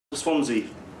Swansea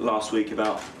last week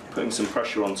about putting some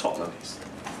pressure on Tottenham,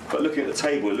 but looking at the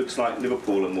table, it looks like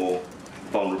Liverpool are more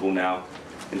vulnerable now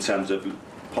in terms of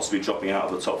possibly dropping out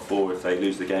of the top four if they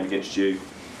lose the game against you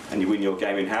and you win your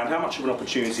game in hand. How much of an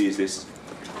opportunity is this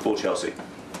for Chelsea?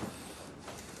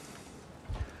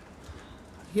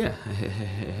 Yeah,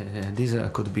 this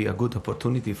could be a good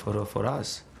opportunity for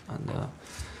us. And,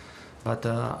 but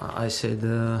as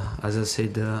I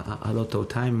said a lot of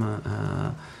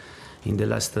time. In the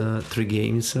last 3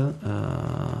 games,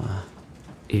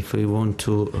 if we want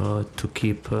to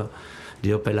keep the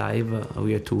hope alive,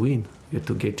 we have to win. We have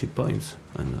to get 3 points.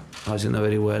 And as you know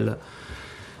very well,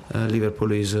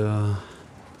 Liverpool is a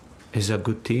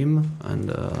good team, and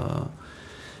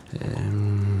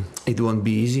it won't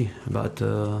be easy. But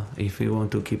if we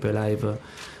want to keep alive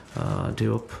the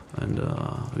hope, and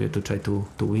we have to try to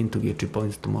win to get 3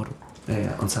 points tomorrow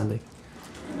on Sunday.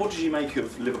 What did you make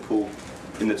of Liverpool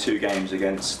in the 2 games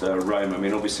against Rome? I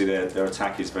mean, obviously their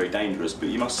attack is very dangerous, but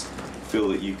you must feel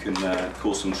that you can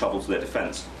cause some trouble to their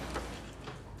defence.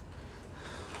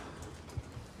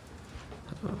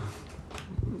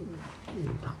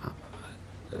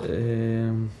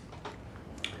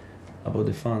 About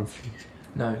defense?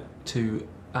 No, to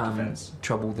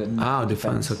trouble them.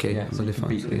 Defense. Okay. Yeah, so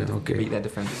defense. beat their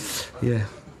defense. Yeah.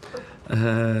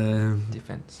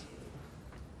 Defense.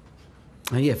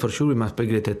 Yeah, for sure we must pay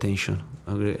great attention,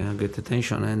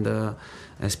 and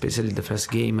especially the first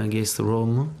game against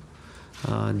Rome.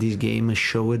 This game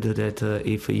showed that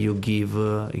if you give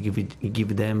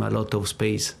them a lot of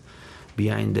space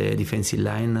behind the defensive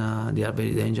line, they are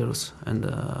very dangerous, and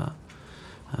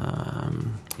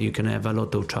you can have a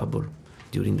lot of trouble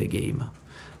during the game.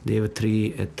 They have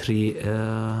three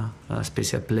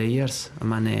special players: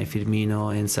 Mane, Firmino,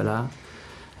 and Salah.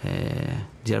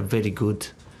 They are very good.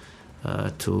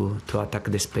 To attack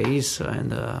the space,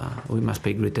 and we must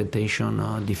pay great attention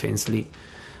defensively.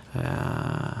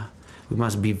 We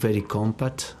must be very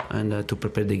compact and to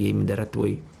prepare the game in the right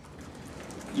way.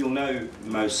 You'll know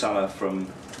Mo Salah from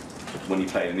when he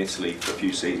played in Italy for a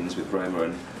few seasons with Roma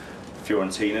and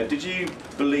Fiorentina. Did you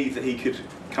believe that he could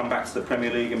come back to the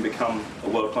Premier League and become a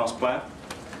world-class player?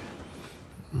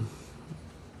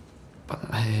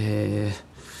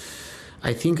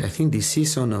 I think this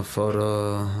season for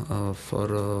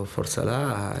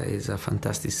Salah is a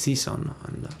fantastic season,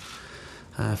 and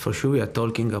for sure we are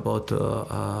talking about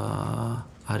a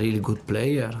really good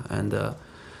player, and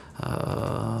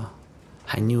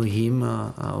I knew him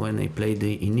when I played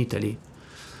in Italy,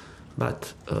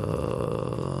 but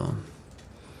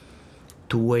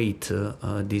to wait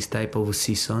this type of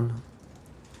season,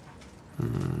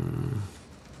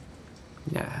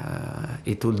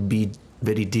 it will be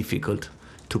very difficult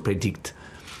to predict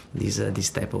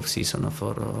this type of season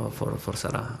for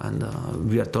Salah, and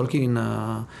we are talking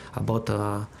about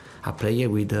a player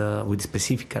with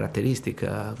specific characteristic,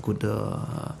 good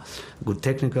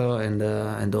technical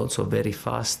and also very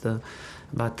fast.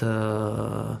 But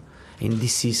in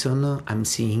this season, I'm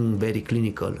seeing him very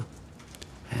clinical,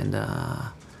 and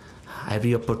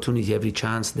every opportunity, every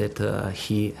chance that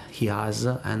he has,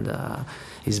 and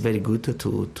it's very good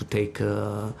to take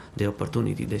the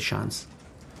opportunity, the chance.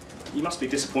 You must be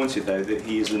disappointed though that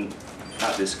he isn't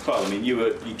at this club. I mean,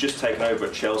 you'd just taken over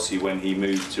at Chelsea when he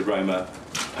moved to Roma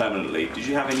permanently. Did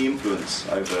you have any influence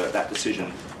over that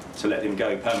decision to let him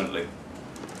go permanently?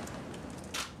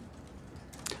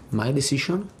 My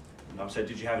decision? I said,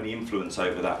 did you have any influence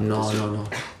over that decision?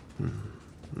 No.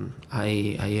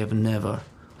 I have never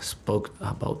spoken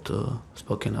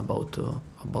about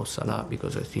Salah,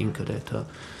 because I think that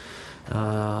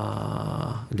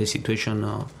the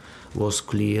situation was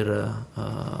clear,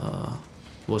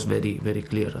 was very, very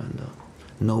clear, and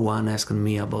no one asked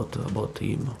me about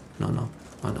him. No.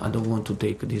 I don't want to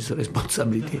take this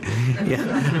responsibility. Yeah,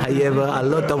 I have a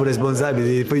lot of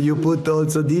responsibility. If you put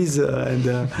also this,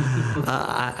 and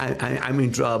I'm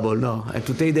in trouble. No, and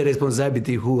to take the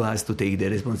responsibility, who has to take the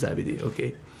responsibility?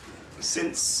 Okay.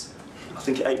 Since I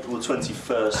think April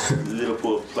 21st,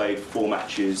 Liverpool have played 4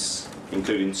 matches,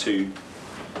 including 2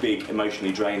 big,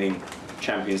 emotionally draining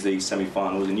Champions League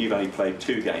semi-finals, and you've only played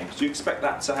 2 games. Do you expect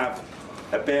that to have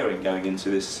a bearing going into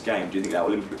this game? Do you think that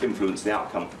will influence the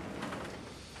outcome?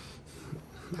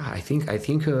 I think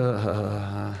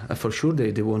for sure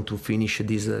they want to finish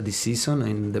this season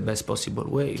in the best possible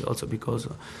way. Also because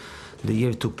they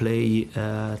have to play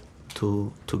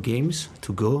 2 games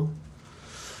to go.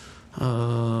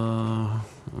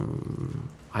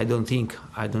 I don't think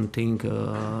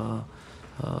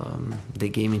the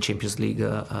game in Champions League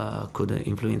could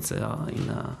influence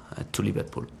to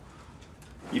Liverpool.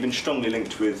 You've been strongly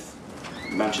linked with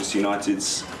Manchester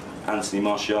United's Anthony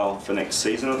Martial for next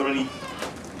season. Are there any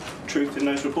truth in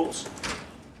those reports?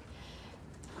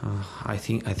 I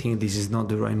think this is not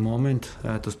the right moment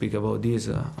to speak about this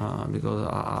because,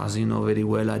 as you know very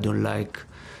well, I don't like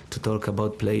to talk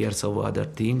about players of other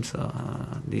teams.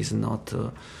 This is not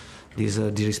this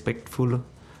is disrespectful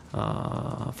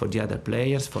for the other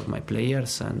players, for my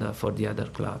players, and for the other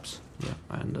clubs. Yeah.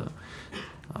 And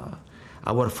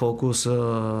our focus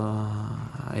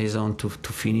is on to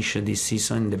finish this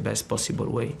season in the best possible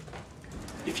way.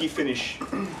 If you finish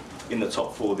in the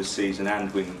top four this season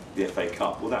and win the FA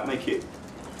Cup, will that make it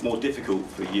more difficult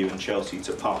for you and Chelsea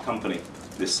to part company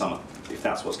this summer, if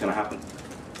that's what's going to happen?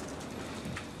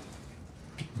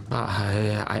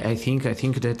 I think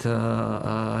that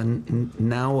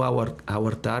now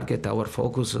our target, our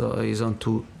focus is on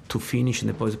to finish in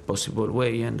the possible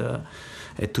way and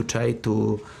to try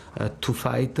to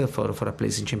fight for a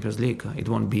place in Champions League. It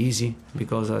won't be easy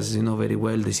because, as you know very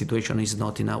well, the situation is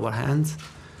not in our hands.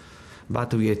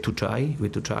 But we have to try,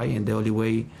 and the only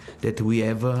way that we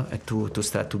have to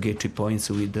start to get 3 points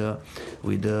with the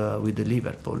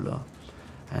Liverpool,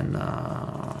 and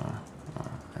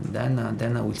then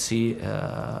I will see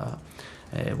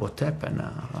what happens.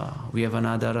 We have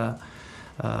another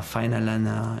final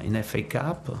in FA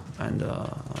Cup, and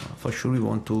for sure we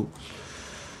want to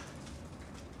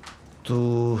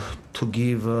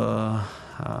give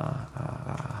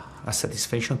a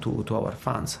satisfaction to our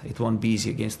fans. It won't be easy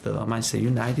against Manchester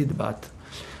United, but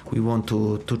we want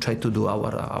to try to do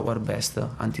our best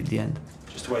until the end.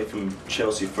 Just away from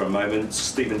Chelsea for a moment,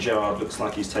 Steven Gerrard looks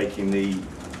like he's taking the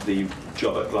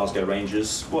job at Glasgow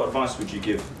Rangers. What advice would you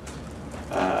give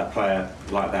a player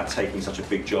like that taking such a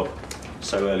big job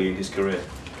so early in his career?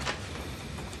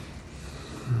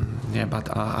 Yeah,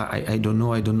 but I don't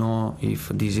know if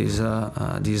this is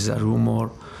a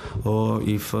rumor or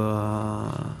if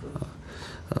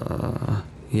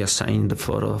he has signed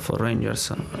for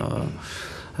Rangers.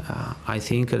 I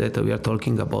think that we are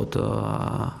talking about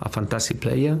a fantastic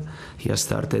player. He has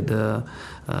started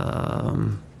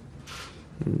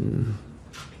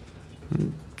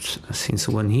since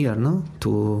 1 year, no,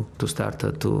 to start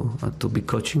to be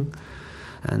coaching.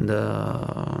 And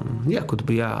yeah, could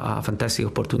be a fantastic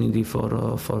opportunity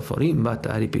for him. But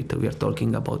I repeat, we are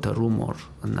talking about a rumor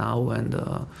now, and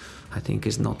I think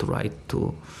it's not right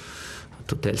to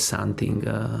tell something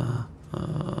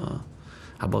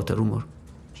about a rumor.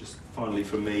 Just finally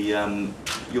from me,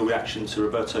 your reaction to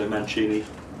Roberto Mancini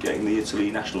getting the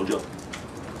Italy national job?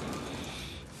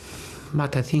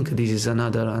 But I think this is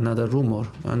another rumor,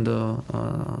 and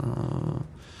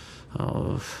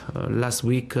last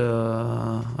week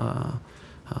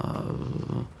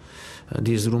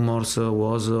these rumors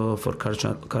was for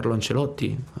Carlo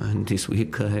Ancelotti, and this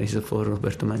week is for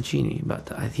Roberto Mancini.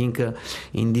 But I think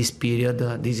in this period,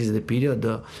 this is the period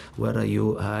where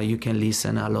you can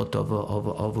listen a lot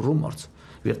of rumors.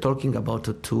 We are talking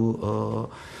about two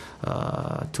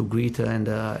great and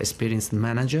experienced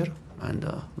manager, and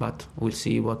but we'll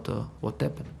see what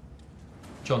happens.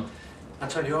 John.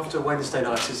 Antonio, after Wednesday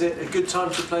night, is it a good time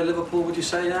to play Liverpool, would you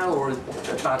say now, or a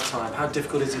bad time? How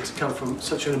difficult is it to come from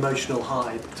such an emotional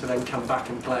high to then come back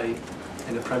and play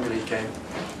in a Premier League game?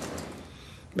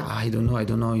 I don't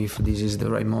know if this is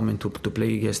the right moment to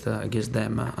play against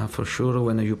them. For sure,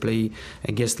 when you play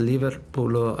against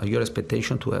Liverpool, your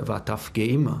expectation to have a tough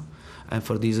game, and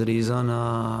for this reason,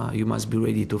 you must be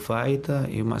ready to fight.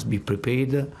 You must be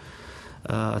prepared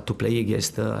to play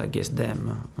against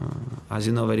them. As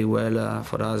you know very well,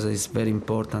 for us it's very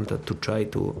important to try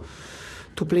to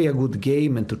play a good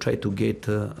game and to try to get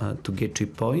 3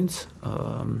 points,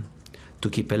 to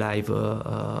keep alive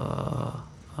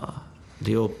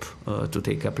the hope to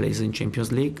take a place in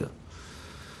Champions League.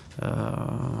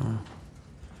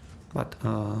 But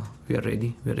we are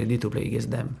ready to play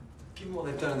against them. Given what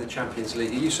they've done in the Champions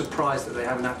League, are you surprised that they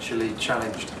haven't actually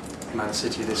challenged Man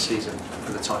City this season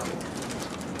for the title?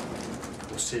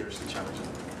 Or seriously challenged them?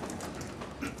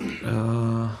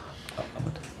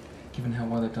 Given how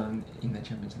well they've done in the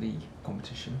Champions League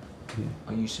competition,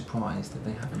 are you surprised that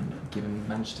they haven't given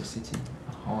Manchester City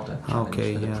a harder challenge for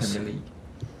the Premier League?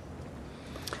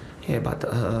 Yeah, but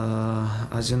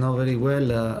as you know very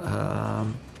well,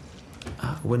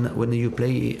 when you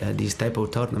play this type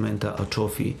of tournament, a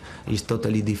trophy is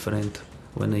totally different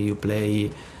when you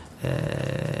play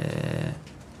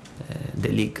the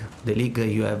league. The league,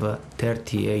 you have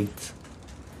 38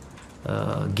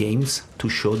 games to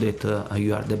show that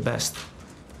you are the best.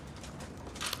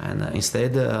 And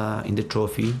instead, in the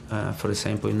trophy, for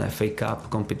example, in FA Cup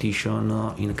competition,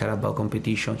 in Carabao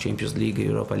competition, Champions League,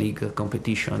 Europa League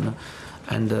competition,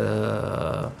 and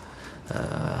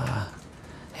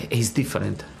It's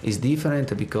different. It's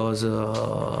different because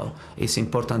it's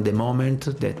important the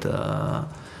moment that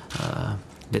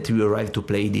that you arrive to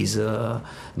play this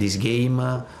game,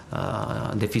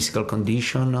 the physical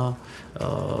condition,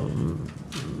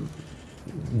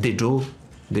 the draw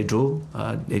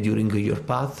during your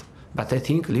path. But I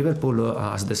think Liverpool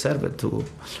has deserved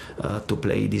to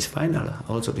play this final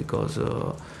also because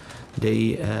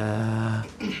they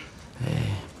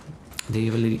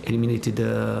eliminated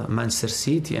Manchester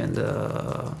City, and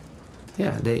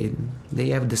they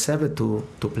have deserved to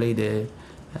play the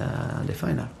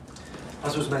final.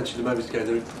 As was mentioned a moment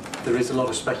ago, there is a lot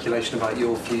of speculation about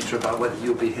your future, about whether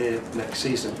you'll be here next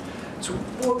season. So,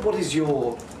 what is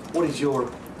your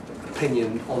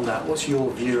opinion on that? What's your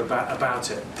view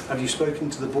about it? Have you spoken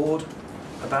to the board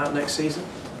about next season?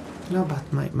 No,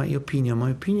 but my opinion,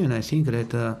 I think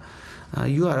that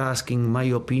you are asking my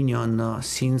opinion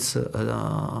since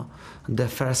the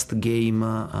first game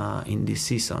in this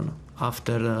season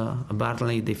after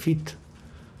Burnley defeat.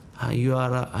 You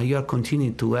are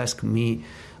continuing to ask me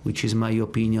which is my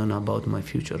opinion about my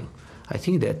future. I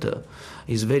think that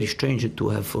it's very strange to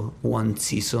have one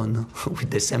season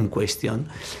with the same question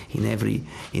in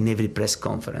every press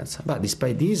conference. But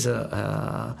despite this,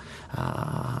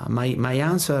 my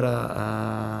answer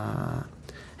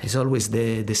is always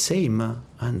the same,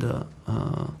 and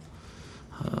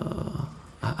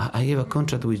I have a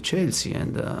contract with Chelsea,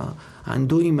 and I'm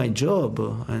doing my job,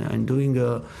 and I'm doing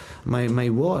my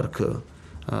work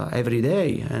every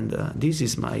day, and this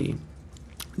is my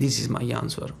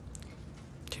answer.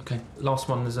 Okay, last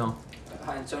one, Nazar.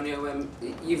 Hi Antonio,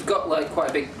 you've got like quite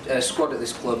a big squad at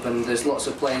this club, and there's lots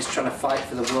of players trying to fight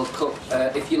for the World Cup.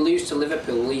 If you lose to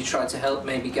Liverpool, will you try to help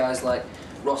maybe guys like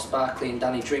Ross Barkley and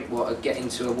Danny Drinkwater get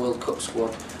into a World Cup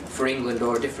squad for England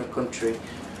or a different country?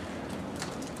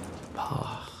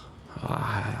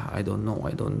 I don't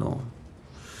know.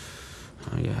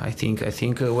 Yeah, I think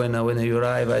when you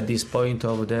arrive at this point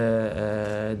of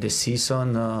the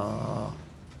season,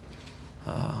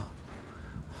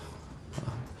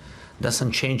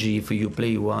 doesn't change if you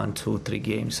play 1, 2, 3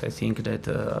 games. I think that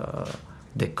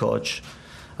the coach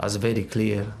has very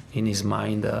clear in his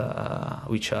mind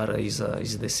which are his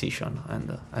decision.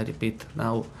 And I repeat,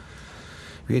 now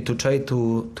we have to try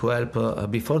to help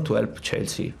to help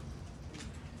Chelsea.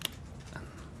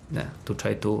 Yeah, to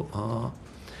try to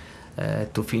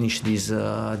finish this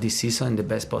season in the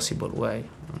best possible way,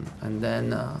 and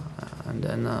then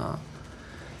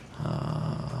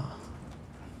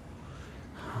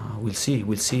we'll see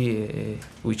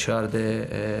which are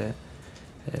the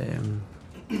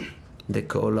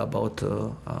call about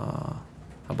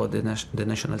the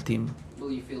national team.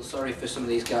 Will you feel sorry for some of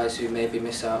these guys who maybe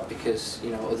miss out because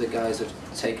other guys have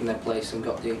taken their place and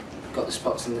got the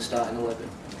spots in the starting 11?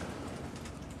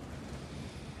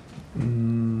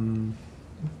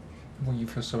 Will you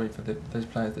feel sorry for those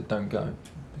players that don't go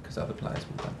because other players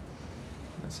will go?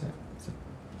 That's it.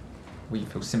 Will you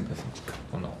feel sympathy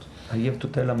or not? I have to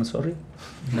tell them sorry?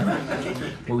 No.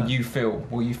 Will you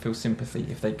feel sympathy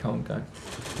if they can't go?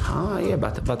 Yeah,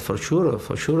 but for sure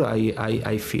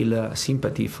I feel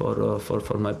sympathy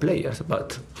for my players,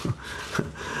 but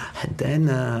and then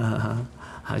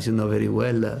as you know very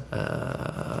well,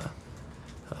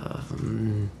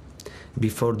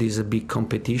 before this big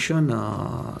competition,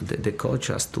 the coach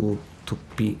has to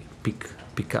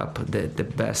pick up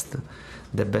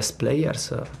the best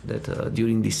players that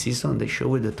during this season they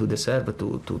showed to deserve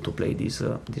to play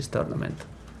this tournament.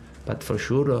 But for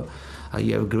sure, I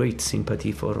have great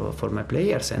sympathy for my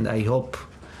players, and I hope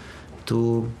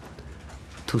to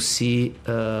see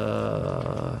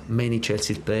many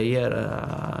Chelsea players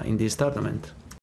in this tournament.